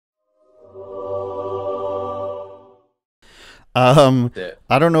I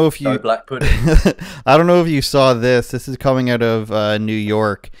don't know if Go you black pudding. I don't know if you saw this. This is coming out of New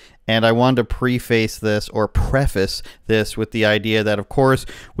York, and I wanted to preface this or preface this with the idea that, of course,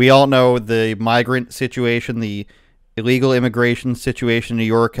 we all know the migrant situation, the illegal immigration situation in New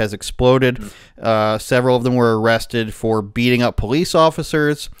York has exploded. Several of them were arrested for beating up police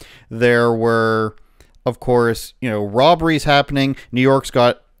officers. There were, of course, robberies happening. New York's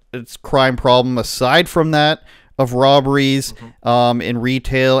got its crime problem aside from that of robberies in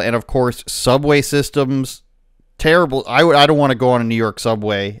retail, and of course subway systems. Terrible. I don't want to go on a New York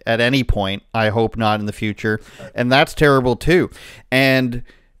subway at any point. I hope not in the future. And that's terrible too. And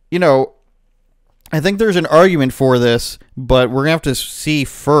I think there's an argument for this, but we're gonna have to see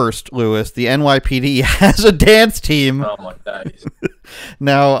first, Lewis. The NYPD has a dance team. Oh my days.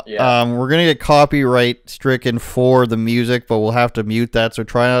 Now, Yeah. we're gonna get copyright stricken for the music, but we'll have to mute that. So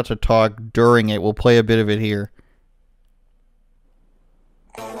try not to talk during it. We'll play a bit of it here.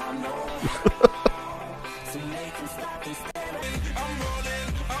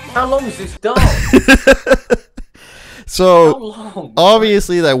 How long is this dance? So How long?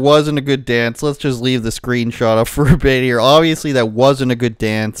 obviously that wasn't a good dance. Let's just leave the screenshot up for a bit here. Obviously that wasn't a good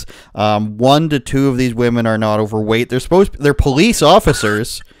dance. 1 to 2 of these women are not overweight. They're police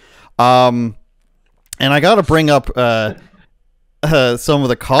officers. And I got to bring up some of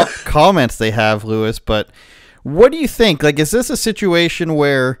the comments they have, Lewis. But what do you think? Like, is this a situation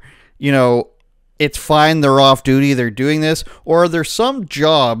where it's fine, they're off duty, they're doing this, or are there some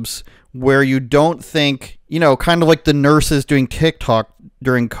jobs where you don't think, kind of like the nurses doing TikTok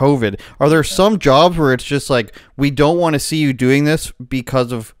during COVID, are there some jobs where it's just like, we don't want to see you doing this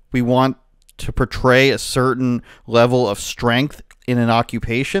because we want to portray a certain level of strength in an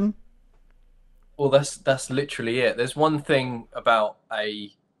occupation? Well, that's literally it. There's one thing about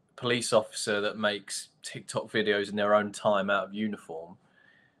a police officer that makes TikTok videos in their own time out of uniform,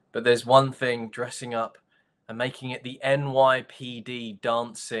 but there's one thing dressing up and making it the NYPD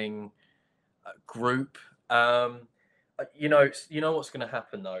dancing group. You know what's going to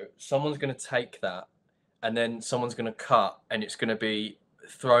happen though. Someone's going to take that, and then someone's going to cut, and it's going to be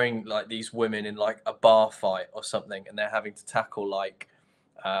throwing like these women in like a bar fight or something, and they're having to tackle like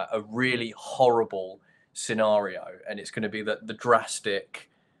a really horrible scenario, and it's going to be the drastic,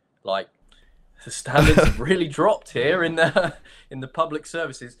 like, the standards have really dropped here in the public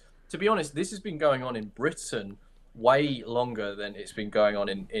services. To be honest, this has been going on in Britain way longer than it's been going on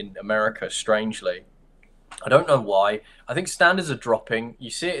in America, strangely. I don't know why. I think standards are dropping.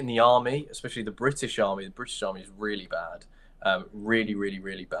 You see it in the army, especially the British army. The British army is really bad. Really, really,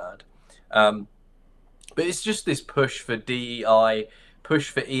 really bad. But it's just this push for DEI,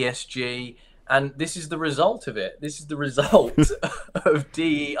 push for ESG, and this is the result of it. This is the result of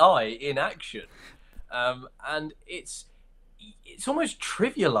DEI in action. And it's almost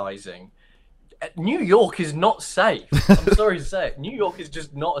trivializing. New York is not safe. I'm sorry to say it. New York is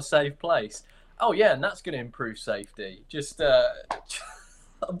just not a safe place. Oh yeah, and that's going to improve safety.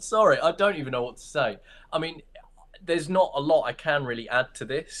 I'm sorry, I don't even know what to say. I mean, there's not a lot I can really add to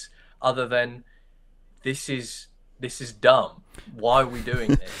this other than this is dumb. Why are we doing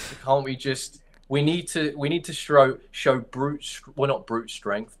this? Can't we just? We need to show not brute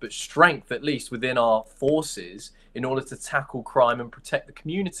strength, but strength at least within our forces in order to tackle crime and protect the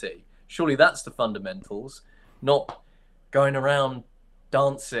community. Surely that's the fundamentals, not going around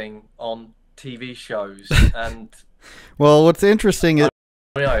dancing on TV shows and. Well, what's interesting is.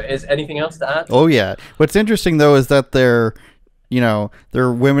 Is anything else to add? Oh yeah. What's interesting though is that they're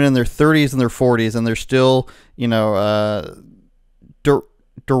women in their 30s and their 40s, and they're still,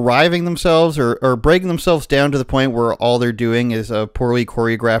 deriving themselves or breaking themselves down to the point where all they're doing is a poorly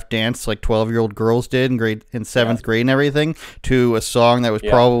choreographed dance like 12-year-old girls did in seventh grade and everything, to a song that was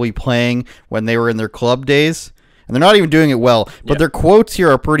probably playing when they were in their club days. And they're not even doing it well. But their quotes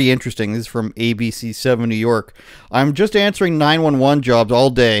here are pretty interesting. This is from ABC7 New York. "I'm just answering 911 jobs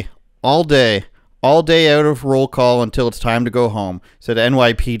all day out of roll call until it's time to go home," said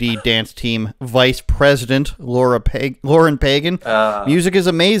NYPD dance team Vice President Lauren Pagan. "Music is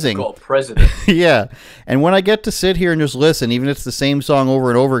amazing." Got a president. Yeah. "And when I get to sit here and just listen, even if it's the same song over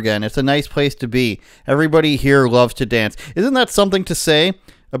and over again, it's a nice place to be. Everybody here loves to dance." Isn't that something to say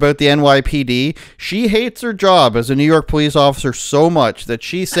about the NYPD? She hates her job as a New York police officer so much that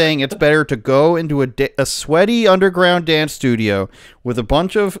she's saying it's better to go into a sweaty underground dance studio with a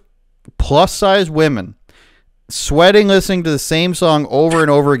bunch of plus-size women sweating listening to the same song over and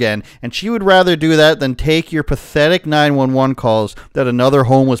over again, and she would rather do that than take your pathetic 911 calls that another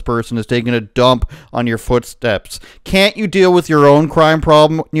homeless person is taking a dump on your footsteps. Can't you deal with your own crime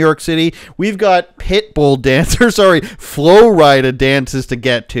problem, New York City? We've got pitbull dancers, flow rida dances to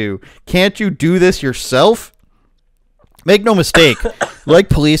get to. Can't you do this yourself? Make no mistake, like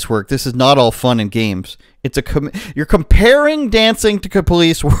police work, this is not all fun and games. It's you're comparing dancing to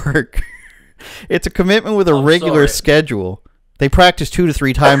police work. It's a commitment with a regular schedule. They practice 2 to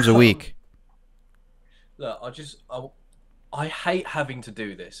 3 times a week. Look, I hate having to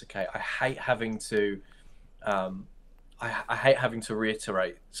do this. Okay, I hate having to, I hate having to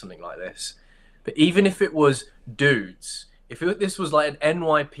reiterate something like this. But even if it was dudes, this was like an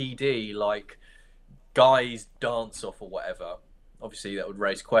NYPD, like guys dance off or whatever, obviously that would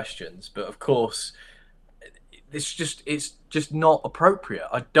raise questions. But of course, it's just not appropriate.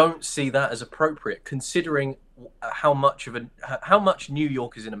 I don't see that as appropriate, considering how much New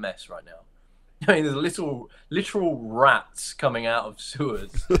York is in a mess right now. I mean, there's literal rats coming out of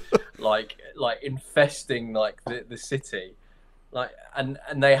sewers, like infesting like the city, like and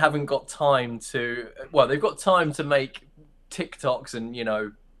they haven't got time to. Well, they've got time to make TikToks, and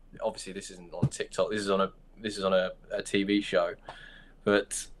obviously this isn't on TikTok. This is on a TV show,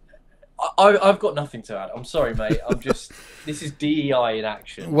 but. I've got nothing to add. I'm sorry, mate. This is DEI in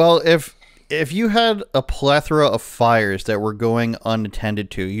action. Well, if you had a plethora of fires that were going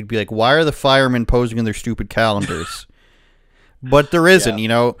unattended to, you'd be like, why are the firemen posing in their stupid calendars? But there isn't,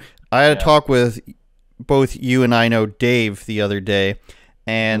 I had a talk with both you and I know Dave the other day,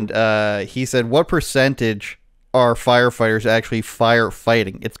 and he said, what percentage are firefighters actually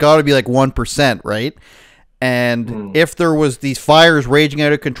firefighting? It's got to be like 1%, right? And if there was these fires raging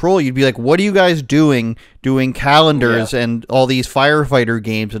out of control, you'd be like, what are you guys doing calendars and all these firefighter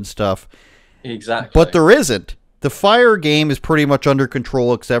games and stuff? Exactly. But there isn't. The fire game is pretty much under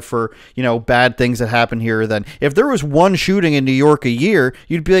control, except for, bad things that happen here or then. If there was one shooting in New York a year,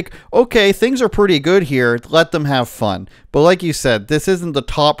 you'd be like, okay, things are pretty good here. Let them have fun. But like you said, this isn't the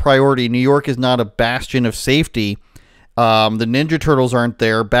top priority. New York is not a bastion of safety. The Ninja Turtles aren't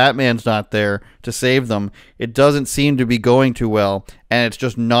there. Batman's not there to save them. It doesn't seem to be going too well, and it's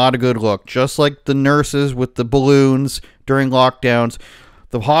just not a good look. Just like the nurses with the balloons during lockdowns.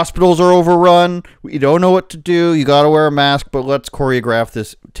 The hospitals are overrun. You don't know what to do. You got to wear a mask, but let's choreograph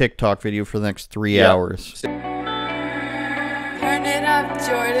this TikTok video for the next 3 hours. Turn it up,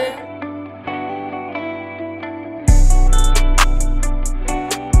 Jordan.